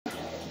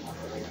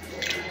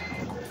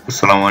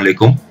আসসালামু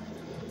আলাইকুম।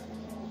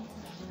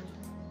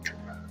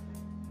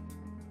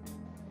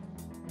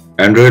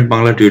 অ্যান্ড্রয়েড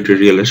বাংলা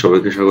টিউটোরিয়ালে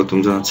সবাইকে স্বাগতম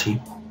জানাচ্ছি।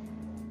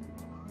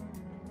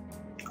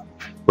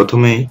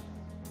 প্রথমেই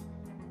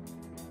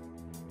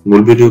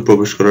মূল ভিডিও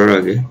প্রবেশ করার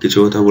আগে কিছু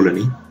কথা বলে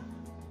নিই।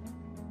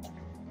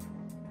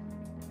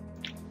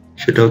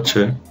 সেটা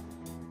হচ্ছে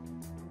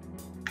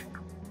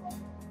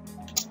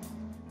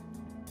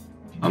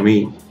আমি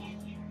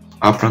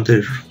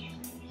আপনাদের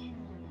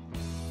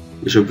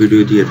যেসব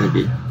ভিডিও দিয়ে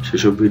থাকি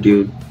সেসব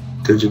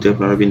ভিডিওতে যদি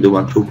আপনারা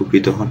বিন্দুমাত্র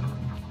উপকৃত হন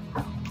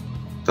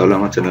তাহলে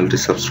আমার চ্যানেলটি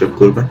সাবস্ক্রাইব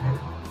করবেন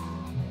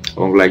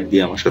এবং লাইক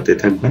দিয়ে আমার সাথে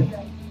থাকবেন।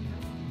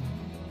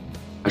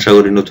 আশা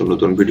করি নতুন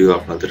নতুন ভিডিও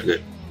আপনাদেরকে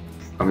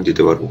আমি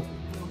দিতে পারবো।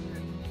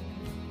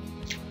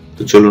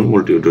 তো চলুন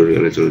মূল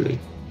টিউটোরিয়ালে চলে যাই।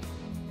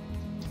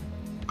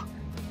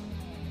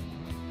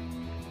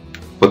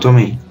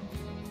 প্রথমেই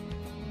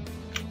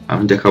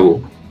আমি দেখাবো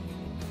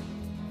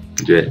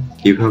যে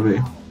কিভাবে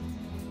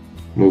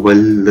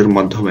মোবাইলের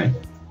মাধ্যমে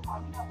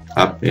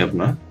আপনি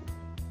আপনার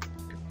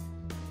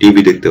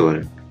টিভি দেখতে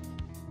পারেন।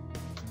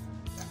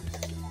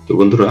 তো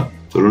বন্ধুরা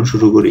চলুন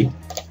শুরু করি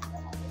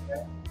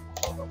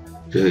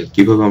যে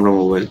কিভাবে আমরা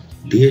মোবাইল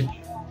দিয়ে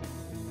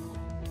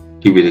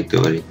টিভি দেখতে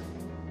পারি।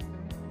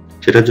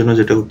 সেটার জন্য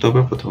যেটা করতে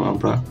হবে, প্রথমে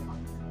আমরা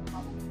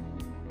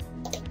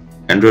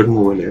অ্যান্ড্রয়েড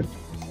মোবাইলের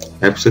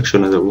অ্যাপ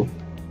সেকশনে যাব।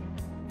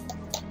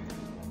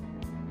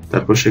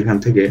 তারপর সেখান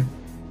থেকে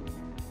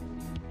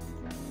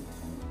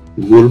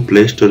গুগল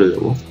প্লে স্টোরে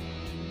যাব।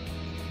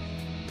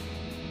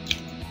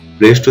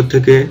 প্লে স্টোর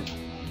থেকে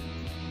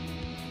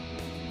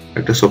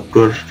একটা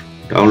সফটওয়্যার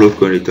ডাউনলোড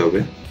করে নিতে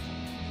হবে।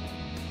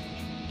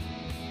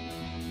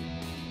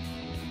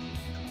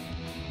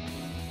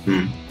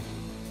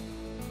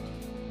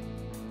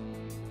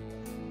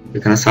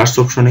 এখানে সার্চ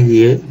অপশনে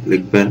গিয়ে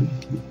লিখবেন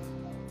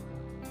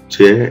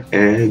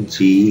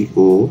JAGOBD,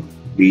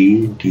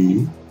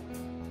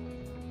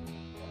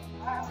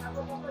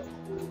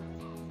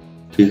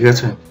 ঠিক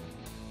আছে?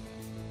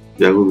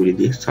 জাগোবিডি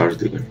দিয়ে সার্চ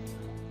দিবেন।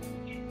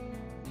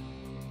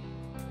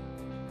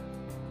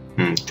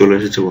 চলে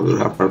এসেছে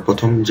বন্ধুরা। আপনার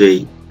প্রথম যেই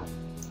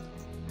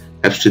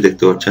অ্যাপসটি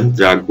দেখতে পাচ্ছেন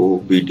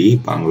জাগোবিডি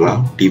বাংলা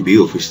টিভি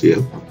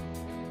অফিসিয়াল।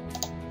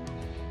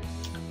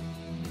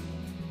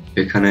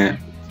 এখানে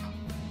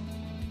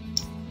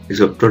এই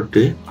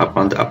সফটওয়্যারটি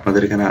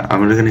আপনাদের এখানে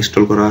আমার এখানে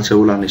ইনস্টল করা আছে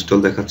বলে আনইনস্টল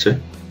দেখাচ্ছে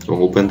এবং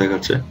ওপেন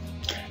দেখাচ্ছে।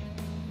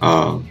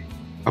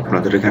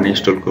 আপনাদের এখানে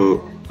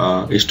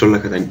ইনস্টল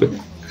লেখা থাকবে,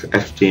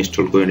 অ্যাপসটি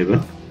ইনস্টল করে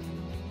নেবেন।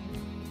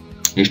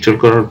 ইনস্টল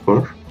করার পর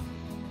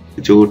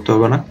কিছু করতে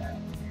হবে না,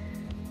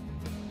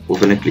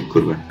 ওপেনে ক্লিক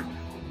করবেন।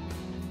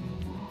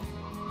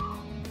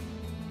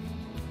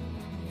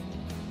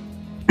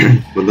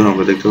 বন্ধুরা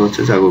আমরা দেখতে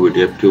পাচ্ছি জাগোবিডি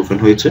অ্যাপটি ওপেন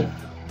হয়েছে।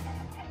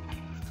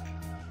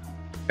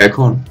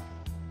 এখন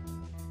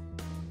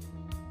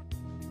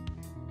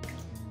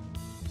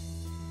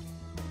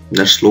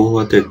স্লো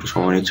হওয়াতে একটু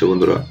সময় নিচ্ছে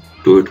বন্ধুরা,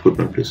 একটু ওয়েট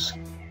করবেন প্লিজ।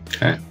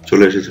 হ্যাঁ,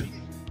 চলে এসেছে।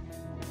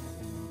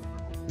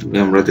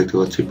 আমরা দেখতে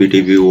পাচ্ছি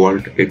BTV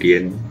world,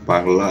 ATN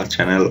Bangla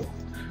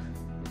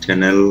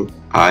channel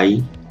I,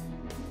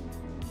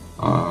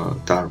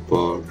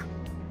 তারপর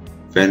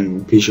ফ্যান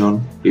ভিশন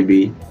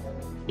টিভি,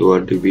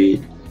 দুয়ার টিভি,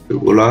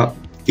 এগুলা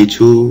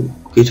কিছু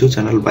কিছু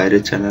চ্যানেল,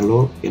 বাইরের চ্যানেলও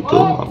কিন্তু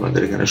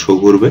আপনাদের এখানে শো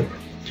করবে।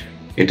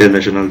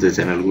 ইন্টারন্যাশনাল যে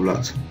চ্যানেলগুলো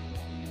আছে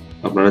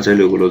আপনারা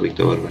চাইলে ওগুলো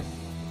দেখতে পারবেন।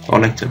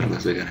 অনেক চ্যানেল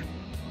আছে এখানে।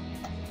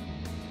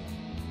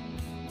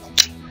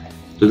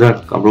 তো যাক,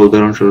 আমরা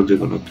উদাহরণস্বরূপ যে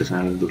কোনো একটা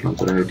চ্যানেল ঢুকলাম,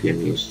 ধরেন এটিএন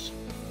নিউজ।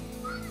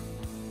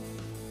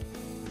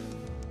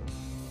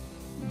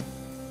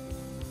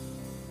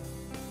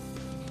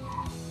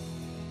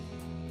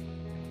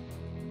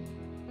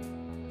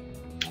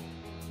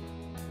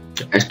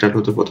 স্টার্ট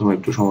হতে প্রথমে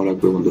একটু সময়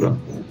লাগবে বন্ধুরা।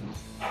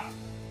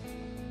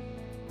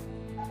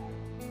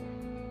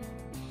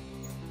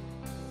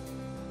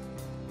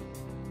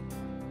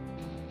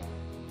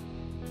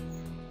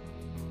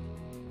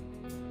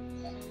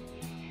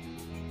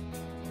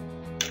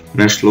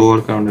 স্লো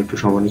হওয়ার কারণে একটু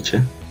সময় নিচ্ছে।